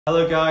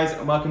Hello guys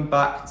and welcome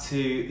back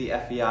to the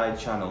FEI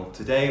channel.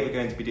 Today we're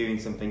going to be doing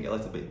something a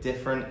little bit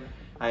different.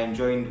 I am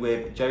joined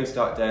with Jo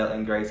Stockdale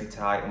and Gracie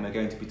Tite and we're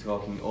going to be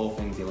talking all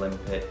things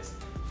Olympics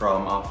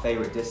from our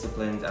favourite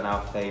disciplines and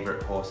our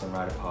favourite horse and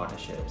rider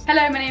partnerships.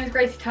 Hello, my name is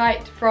Gracie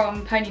Tite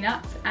from Pony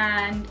Nuts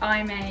and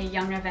I'm a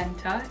young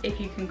eventer,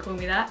 if you can call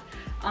me that.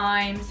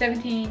 I'm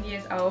 17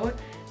 years old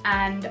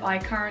and I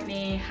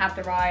currently have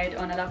the ride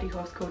on a lovely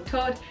horse called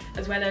Todd,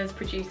 as well as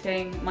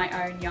producing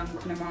my own young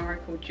Connemara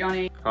called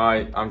Johnny.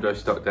 Hi, I'm Jo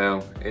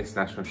Stockdale,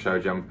 international show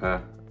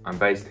jumper. I'm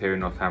based here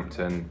in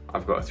Northampton.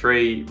 I've got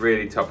 3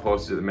 really top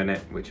horses at the minute,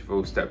 which have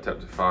all stepped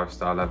up to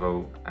 5-star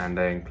level, and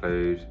they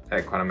include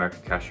Equine America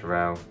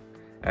Cacharel,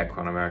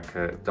 Equine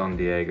America Don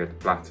Diego de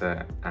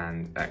Plata,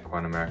 and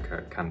Equine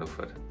America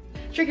Candleford.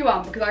 Tricky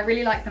one because I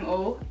really like them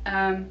all,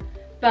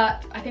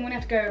 but I think we're gonna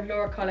have to go with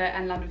Laura Collett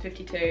and London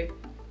 52.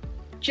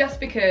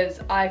 Just because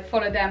I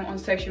followed them on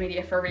social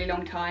media for a really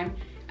long time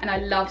and I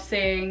love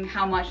seeing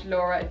how much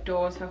Laura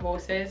adores her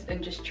horses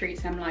and just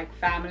treats them like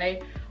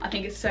family. I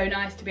think it's so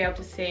nice to be able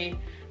to see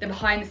the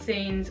behind the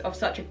scenes of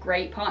such a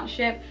great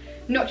partnership,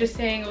 not just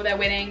seeing all their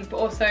winnings but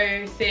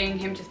also seeing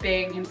him just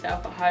being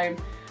himself at home.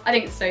 I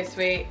think it's so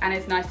sweet and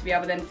it's nice to be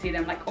able then to see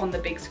them like on the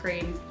big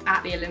screens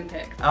at the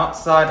Olympics.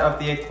 Outside of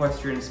the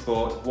equestrian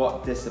sports,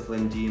 what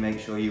discipline do you make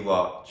sure you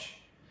watch?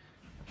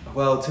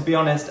 Well, to be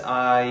honest,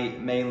 I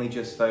mainly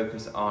just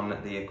focus on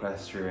the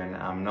equestrian.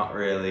 I'm not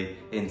really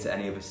into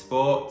any other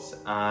sports,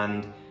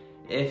 and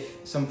if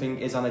something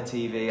is on the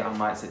TV, I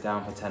might sit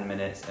down for 10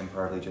 minutes and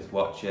probably just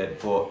watch it,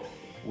 but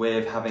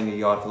with having a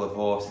yard full of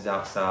horses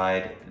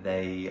outside,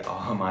 they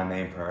are my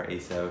main priority,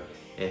 so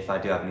if I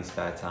do have any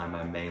spare time,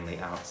 I'm mainly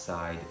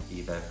outside,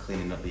 either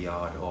cleaning up the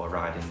yard or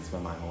riding some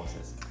of my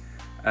horses.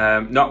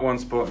 Not one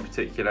sport in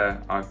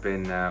particular. I've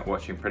been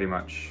watching pretty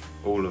much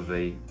all of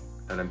the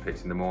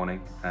Olympics in the morning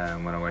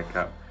when I wake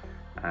up,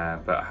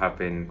 but I have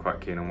been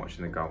quite keen on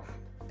watching the golf.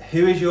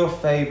 Who is your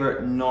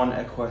favourite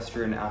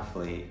non-equestrian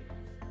athlete?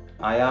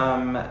 I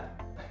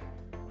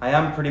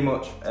am pretty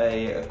much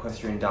a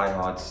equestrian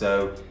diehard,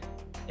 so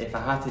if I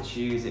had to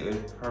choose, it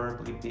would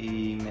probably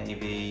be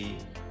maybe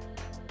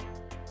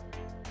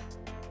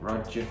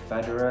Roger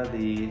Federer,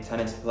 the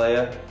tennis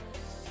player.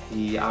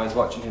 I was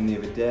watching him the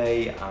other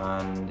day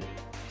and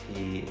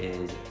he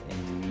is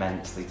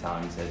immensely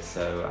talented,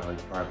 so I would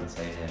probably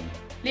say him.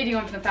 Leading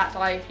on from the fact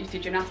I used to do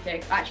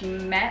gymnastics, I actually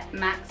met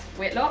Max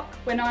Whitlock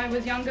when I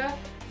was younger,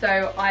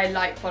 so I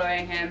like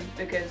following him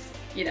because,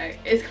 you know,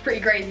 it's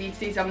pretty crazy to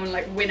see someone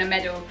like win a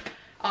medal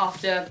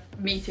after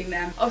meeting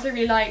them. I also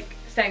really like,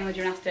 staying on the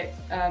gymnastics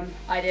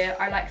idea,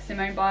 I like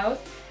Simone Biles,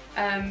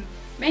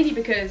 mainly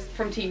because,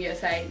 from Team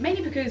USA,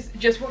 mainly because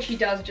just what she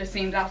does just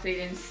seems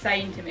absolutely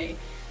insane to me.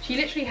 She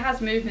literally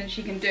has movements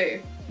she can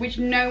do, which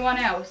no one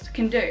else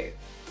can do.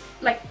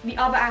 Like, the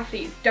other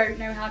athletes don't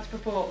know how to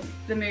perform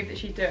the move that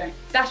she's doing.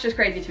 That's just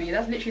crazy to me.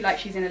 That's literally like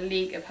she's in a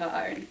league of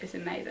her own. It's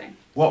amazing.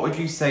 What would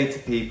you say to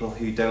people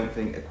who don't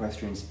think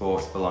equestrian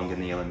sports belong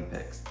in the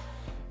Olympics?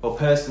 Well,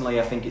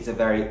 personally, I think it's a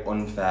very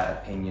unfair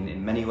opinion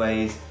in many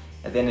ways.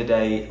 At the end of the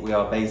day, we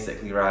are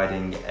basically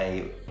riding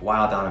a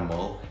wild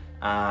animal,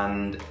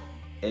 and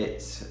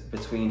it's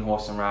between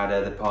horse and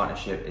rider, the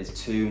partnership is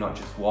 2, not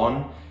just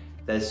 1.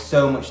 There's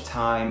so much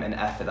time and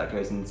effort that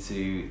goes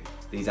into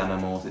these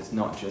animals. It's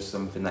not just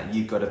something that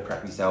you've got to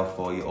prep yourself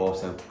for, you're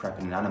also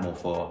prepping an animal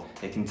for.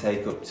 It can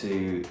take up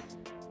to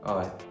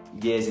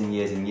years and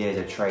years and years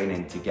of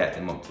training to get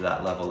them up to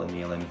that level in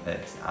the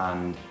Olympics.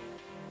 And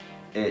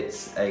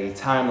it's a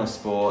timeless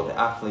sport. The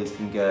athletes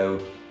can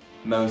go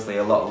mostly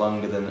a lot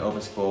longer than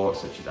other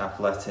sports such as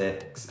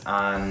athletics,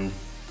 and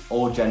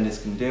all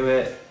genders can do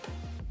it.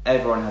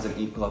 Everyone has an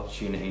equal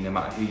opportunity no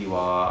matter who you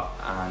are,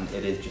 and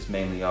it is just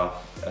mainly a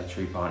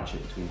true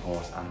partnership between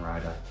horse and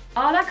rider.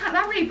 Oh,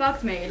 that really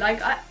bugs me. Like,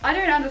 I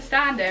don't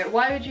understand it.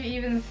 Why would you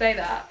even say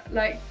that?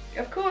 Like,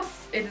 of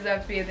course it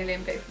deserves to be in the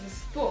Olympics as a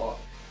sport.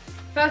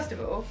 First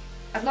of all,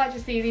 I'd like to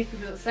see these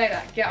people that say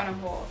that get on a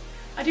horse.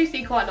 I do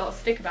see quite a lot of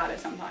stick about it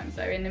sometimes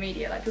though in the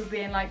media, like people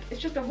being like, it's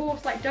just a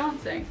horse like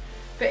dancing.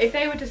 But if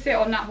they were to sit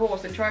on that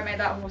horse and try and make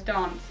that horse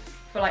dance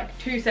for like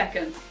 2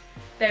 seconds,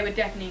 they would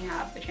definitely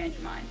have a change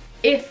of mind.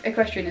 If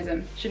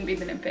equestrianism shouldn't be in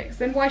the Olympics,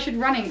 then why should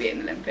running be in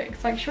the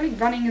Olympics? Like, surely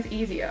running is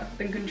easier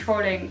than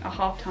controlling a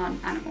half-ton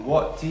animal.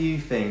 What do you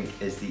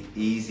think is the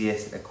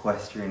easiest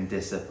equestrian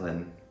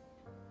discipline?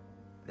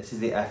 This is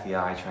the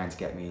FEI trying to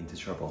get me into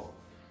trouble.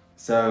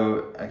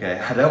 So, okay,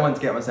 I don't want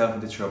to get myself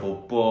into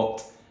trouble,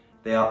 but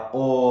they are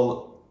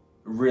all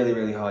really,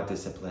 really hard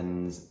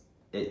disciplines.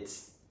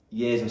 It's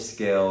years of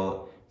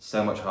skill,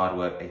 so much hard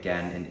work,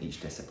 again, in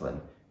each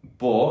discipline.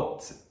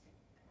 But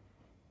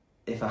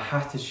if I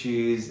had to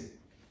choose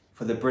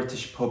for the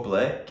British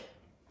public,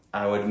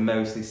 I would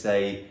mostly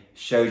say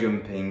show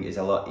jumping is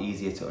a lot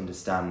easier to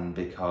understand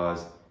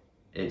because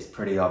it's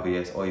pretty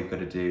obvious. All you've got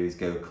to do is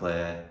go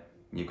clear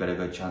and you've got a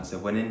good chance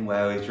of winning.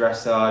 Whereas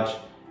dressage,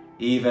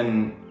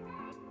 even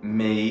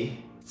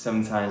me,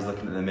 sometimes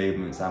looking at the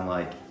movements, I'm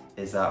like,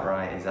 is that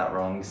right, is that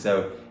wrong?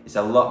 So it's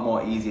a lot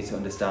more easier to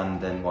understand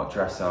than what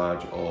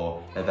dressage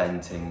or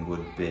eventing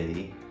would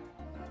be.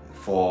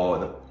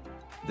 for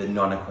the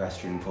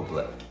non-equestrian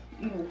public?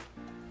 Ooh.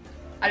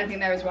 I don't think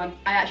there is one.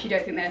 I actually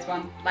don't think there's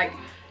one. Like,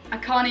 I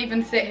can't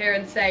even sit here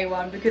and say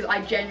one because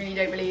I genuinely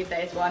don't believe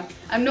there is one.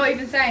 I'm not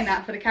even saying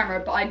that for the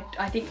camera, but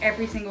I think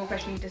every single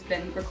equestrian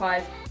discipline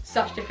requires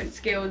such different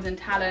skills and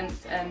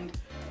talents, and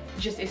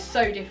just is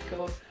so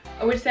difficult.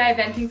 I would say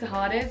eventing's the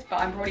hardest, but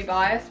I'm probably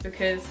biased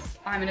because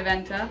I'm an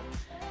eventer.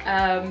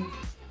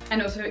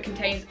 And also it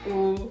contains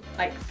all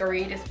like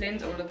 3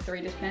 disciplines, all of the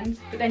 3 disciplines.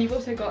 But then you've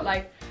also got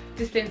like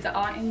disciplines that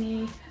aren't in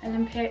the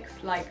Olympics,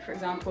 like for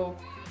example,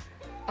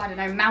 I don't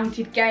know,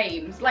 mounted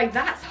games. Like,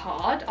 that's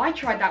hard. I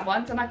tried that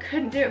once and I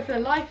couldn't do it for the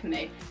life of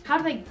me. How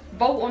do they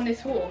bolt on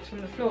this horse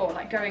from the floor,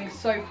 like going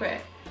so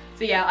quick?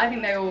 So yeah, I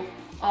think they all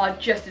are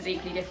just as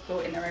equally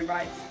difficult in their own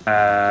rights.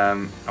 I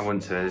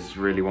wouldn't say there's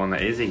really one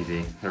that is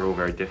easy. They're all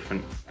very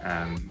different,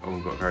 all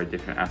got very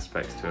different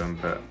aspects to them,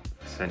 but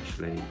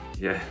essentially,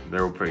 yeah,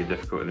 they're all pretty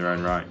difficult in their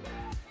own right.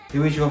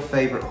 Who is your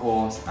favourite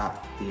horse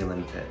at the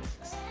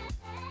Olympics?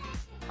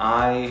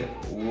 I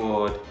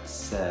would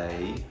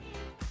say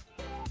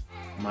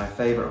my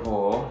favourite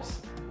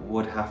horse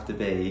would have to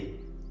be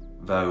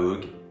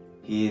Vogue.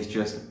 He is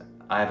just,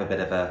 I have a bit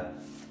of a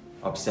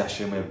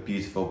obsession with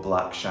beautiful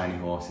black shiny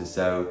horses,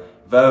 so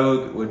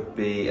Vogue would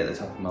be at the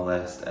top of my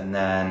list. And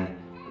then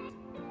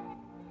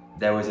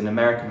there was an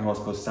American horse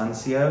called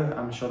Sancio,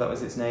 I'm sure that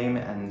was its name,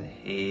 and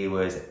he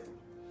was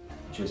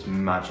just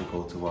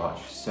magical to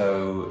watch,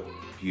 so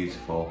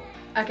beautiful.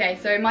 Okay,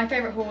 so my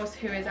favourite horse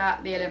who is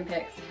at the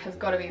Olympics has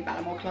got to be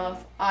Ballamore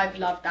Class. I've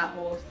loved that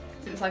horse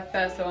since I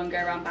first saw him go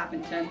around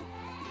badminton.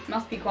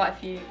 Must be quite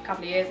a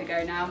couple of years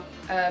ago now,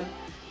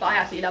 but I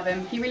absolutely love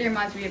him. He really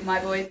reminds me of my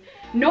boys,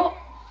 not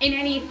in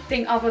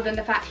anything other than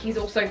the fact he's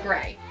also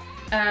grey.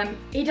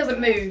 He doesn't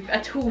move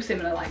at all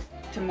similar like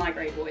to my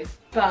grey boys,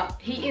 but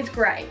he is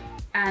grey,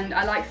 and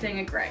I like seeing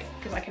a grey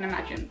because I can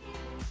imagine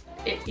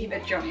it's either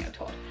Johnny or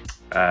Todd.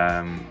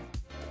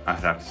 I'd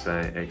have to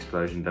say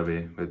Explosion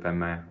W with Ben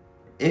Mayer.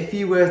 If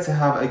you were to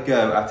have a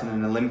go at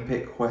an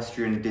Olympic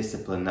equestrian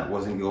discipline that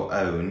wasn't your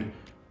own,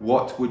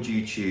 what would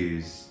you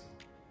choose?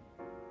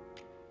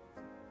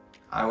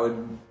 I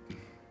would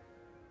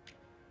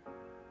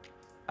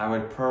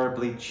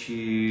probably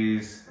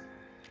choose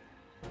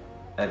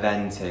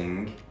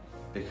eventing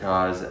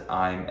because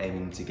I'm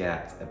aiming to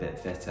get a bit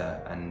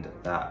fitter, and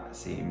that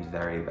seems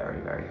very,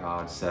 very, very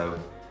hard. So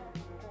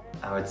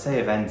I would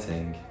say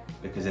eventing,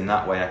 because in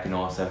that way I can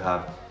also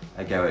have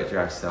a go at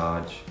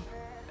dressage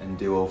and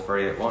do all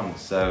 3 at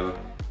once. So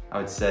I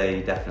would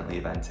say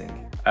definitely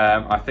eventing.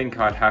 I think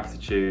I'd have to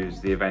choose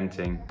the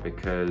eventing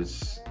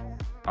because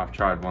I've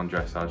tried one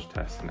dressage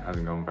test and it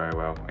hasn't gone very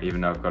well.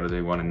 Even though I've got to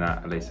do one in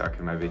that, at least I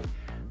can maybe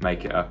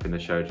make it up in the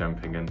show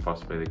jumping and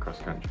possibly the cross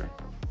country.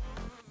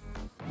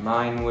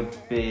 Mine would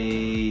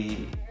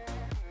be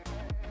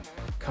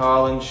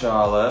Carl and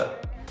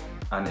Charlotte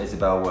and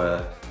Isabel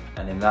Worth,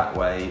 and in that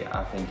way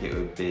I think it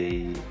would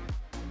be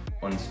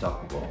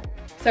unstoppable.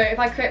 So if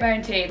I create my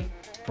own team,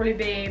 probably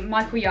be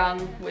Michael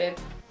Young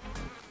with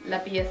La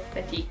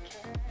Biesthetique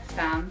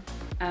Sam.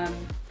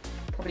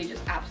 Probably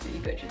just absolutely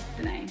butchered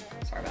the name.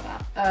 Sorry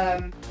about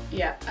that.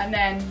 Yeah, and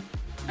then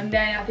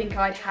I think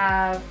I'd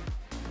have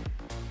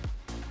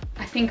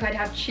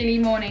Chilly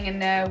Morning in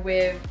there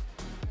with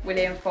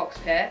William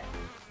Fox-Pitt.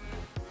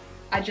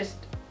 I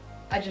just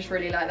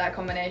really like that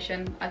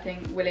combination. I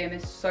think William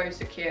is so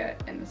secure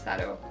in the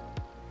saddle,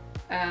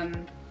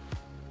 and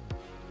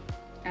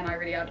I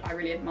really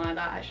admire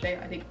that actually.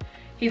 I think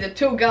he's a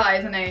tall guy,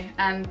 isn't he?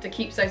 And to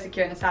keep so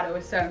secure in the saddle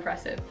is so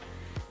impressive.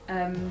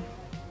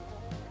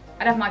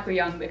 I'd have Michael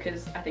Young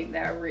because I think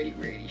they're a really,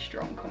 really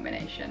strong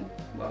combination.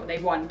 Well, they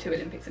won 2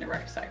 Olympics in a row,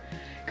 so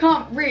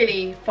can't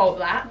really fault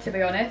that, to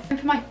be honest. And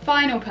for my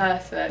final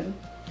person,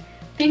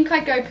 I think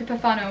I'd go Pippa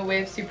Funnel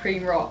with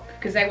Supreme Rock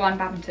because they won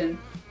badminton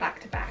back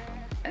to back,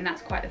 and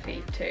that's quite a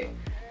feat too.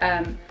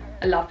 I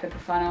love Pippa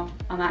Funnel.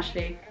 I'm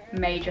actually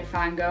major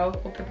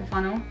fangirl of Pippa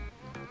Funnel.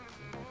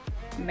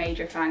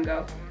 Major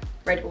fangirl.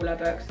 Read all her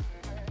books.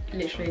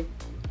 Literally,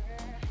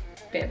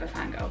 bit of a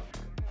fangirl.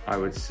 I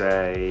would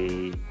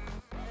say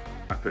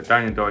I put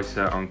Daniel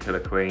Deusser on Killer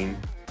Queen.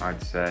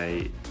 I'd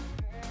say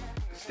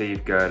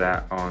Steve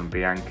Gerdat on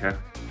Bianca.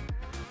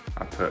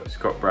 I put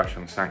Scott Brash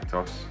on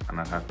Sanctos, and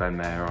I'd have Ben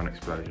Mayer on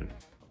Explosion.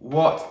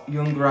 What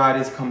young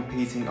riders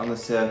competing on the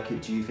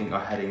circuit do you think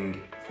are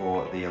heading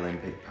for the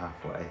Olympic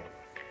pathway?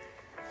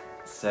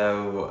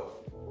 So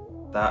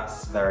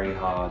that's very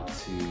hard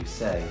to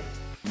say.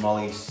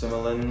 Molly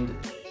Summerland,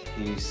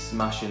 who's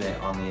smashing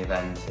it on the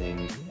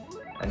eventing,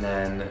 and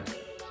then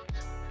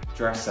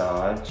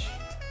dressage.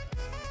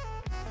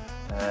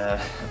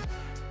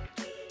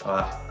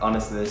 Well,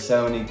 honestly, there's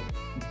so many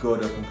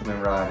good up and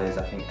coming riders.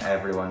 I think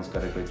everyone's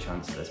got a good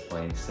chance at this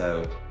point,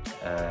 so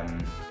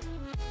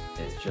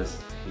it's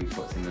just who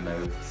puts in the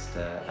most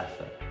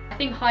effort. I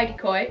think Heidi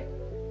Coy.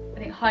 I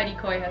think Heidi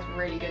Coy has a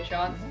really good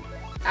chance,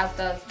 as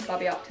does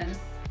Bobby Upton.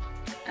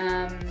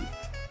 I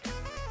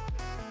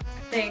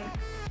think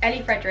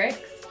Ellie Fredericks,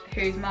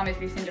 whose mum is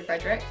Lucinda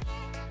Fredericks,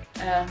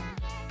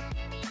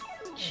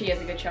 she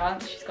has a good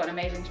chance. She's got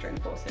amazing string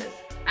horses.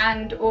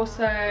 And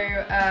also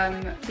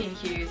Phoebe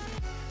Hughes.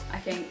 I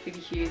think Phoebe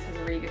Hughes has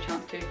a really good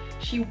chance too.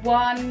 She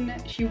won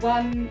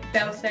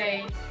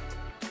Belsay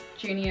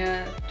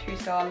Junior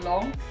 2-star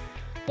long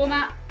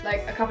format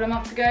like a couple of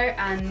months ago,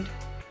 and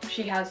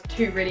she has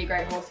 2 really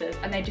great horses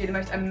and they do the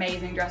most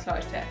amazing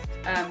dressage test.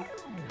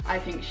 I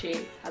think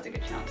she has a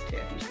good chance too.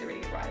 I think she's a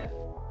really good rider.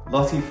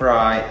 Lottie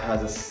Fry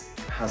has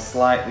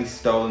slightly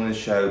stolen the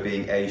show,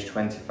 being aged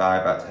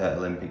 25 at her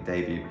Olympic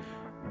debut.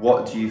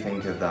 What do you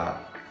think of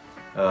that?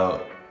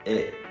 Oh,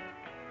 it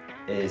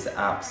is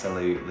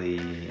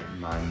absolutely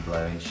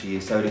mind-blowing. She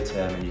is so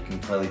determined. You can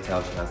clearly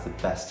tell she has the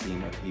best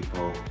team of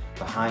people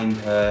behind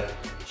her.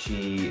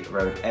 She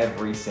rode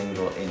every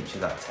single inch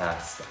of that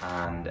test,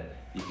 and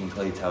you can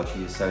clearly tell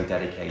she is so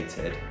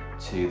dedicated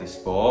to the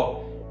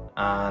sport.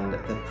 And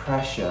the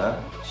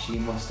pressure she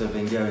must have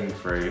been going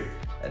through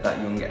at that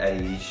young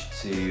age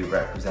to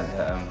represent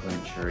her own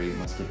country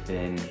must have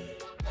been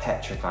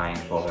petrifying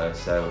for her.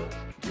 So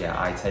yeah,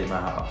 I take my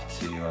hat off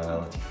to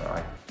Lottie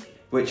Fry.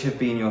 Which have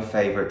been your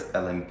favourite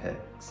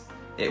Olympics?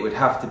 It would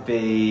have to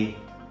be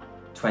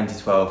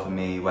 2012 for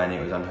me, when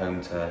it was on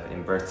home turf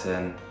in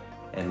Britain,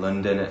 in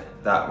London.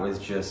 That was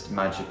just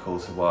magical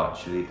to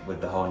watch, with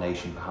the whole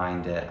nation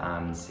behind it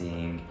and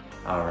seeing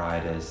our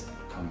riders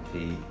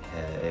compete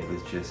here. It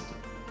was just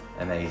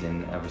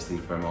amazing, obviously,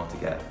 for them all to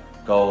get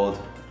gold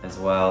as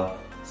well.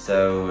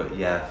 So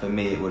yeah, for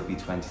me it would be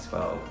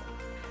 2012.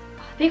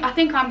 I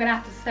think I'm gonna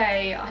have to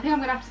say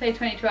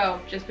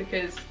 2012, just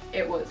because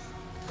it was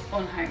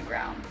on home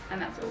ground,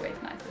 and that's always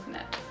nice, isn't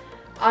it?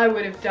 I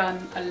would have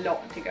done a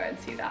lot to go and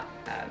see that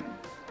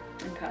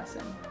in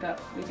person, but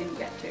we didn't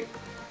get to.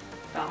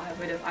 But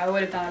I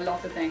would have done a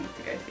lot of things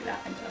to go see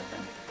that in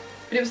person.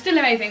 But it was still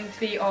amazing to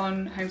be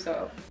on home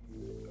soil.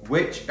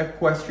 Which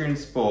equestrian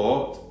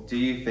sport do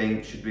you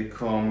think should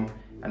become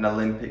an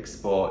Olympic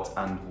sport,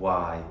 and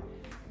why?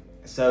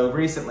 So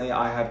recently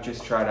I have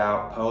just tried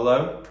out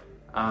polo,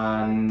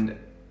 and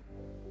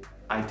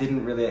I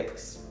didn't really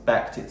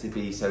expect it to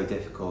be so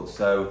difficult.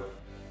 So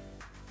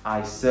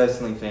I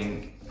certainly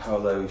think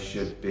polo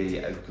should be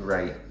a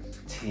great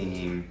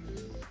team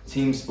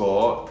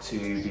sport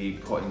to be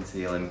put into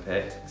the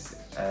Olympics,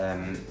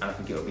 and I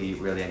think it will be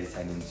really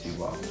entertaining to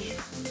watch.